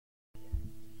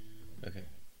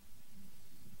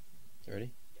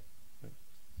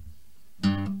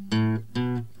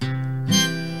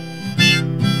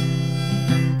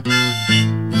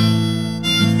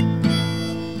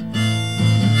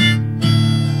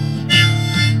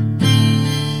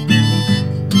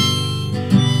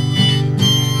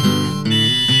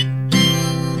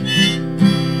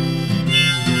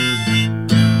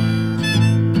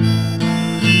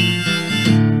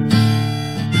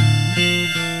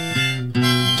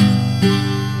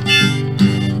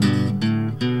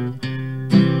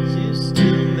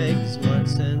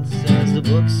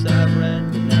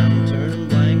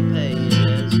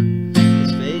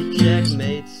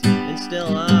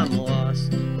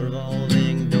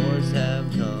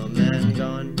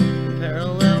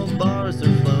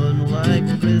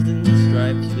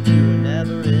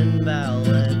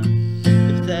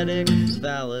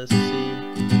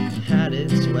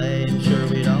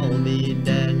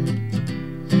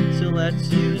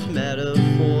let's use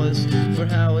metaphors for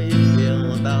how we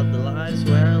feel about the lives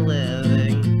we're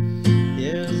living.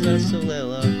 Here's a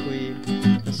soliloquy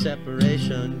of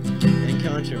separation and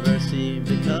controversy,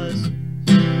 because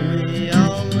we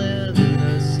all live in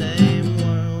the same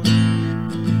world,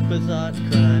 but thought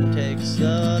crime takes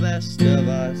the best of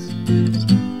us.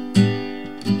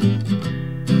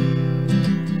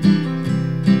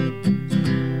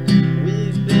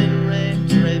 We've been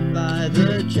raped by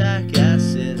the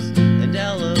jackasses, and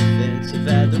elephants have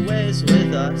had their ways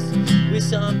with us. We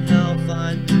somehow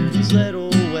find these little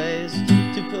ways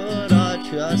to put our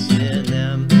trust in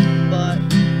them, but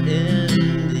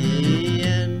in the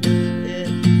end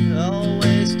it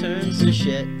always turns to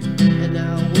shit. And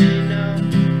now we know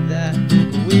that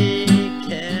we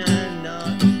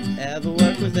cannot ever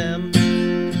work with them.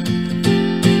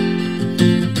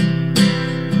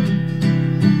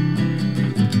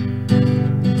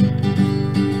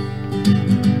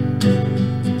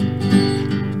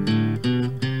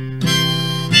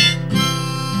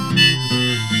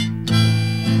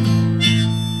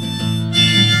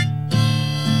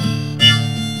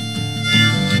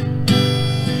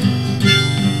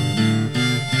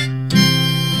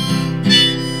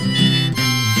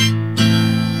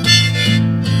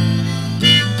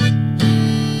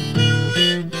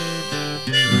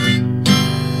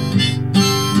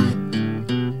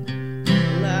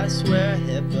 We're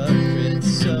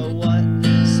hypocrites, so what?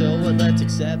 Let's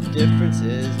accept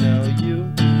differences. No,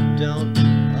 you don't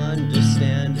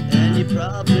understand, and you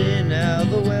probably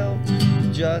never will.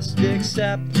 Just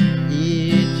accept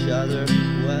each other,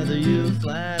 whether you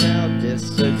flat out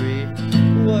disagree.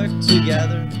 Work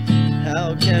together.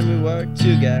 How can we work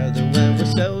together when we're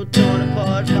so torn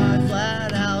apart by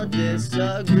flat out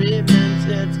disagreements?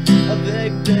 It's a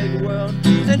big, big world,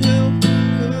 and who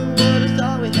would have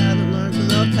thought we haven't learned from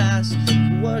the past?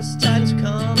 Worst times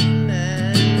come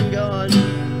and gone.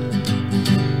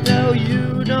 No,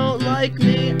 you don't like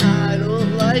me, I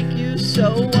don't like you,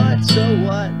 so what, so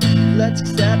what? Let's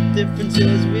accept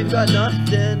differences, we've got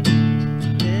nothing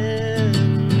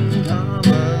in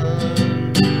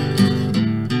common.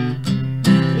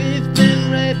 We've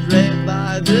been raped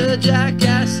by the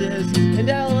jackasses, and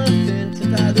elephants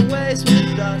have had their ways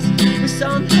with us. We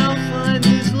somehow find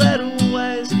these little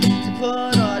ways to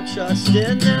put our trust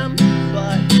in them,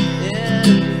 but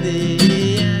in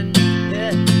the end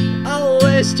it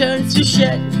always turns to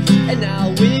shit. And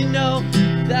now we know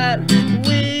that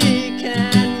we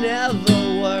can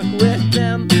never work with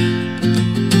them.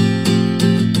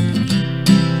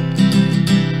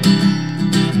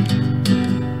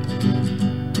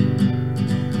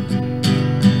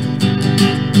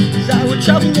 Cause I would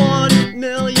travel 1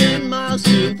 million miles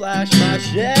to flash my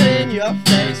shit in your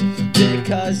face,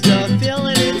 because the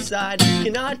feeling inside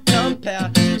cannot compare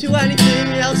to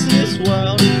anything else in this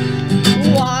world.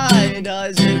 Why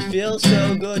does it feel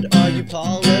so good? Argue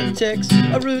politics,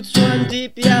 our roots run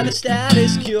deep, yeah, the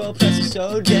status quo presses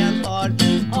so damn hard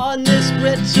on this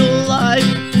brittle life.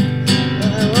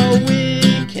 Oh, we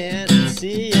can't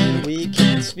see it, we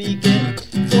can't speak it,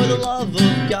 for the love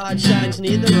of God shines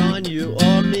neither on you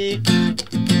or me.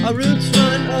 Our roots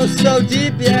run oh so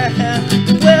deep, yeah,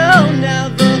 we'll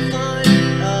never find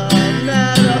a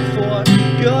metaphor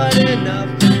good enough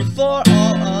for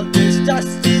all of this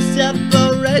dusty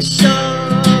separation.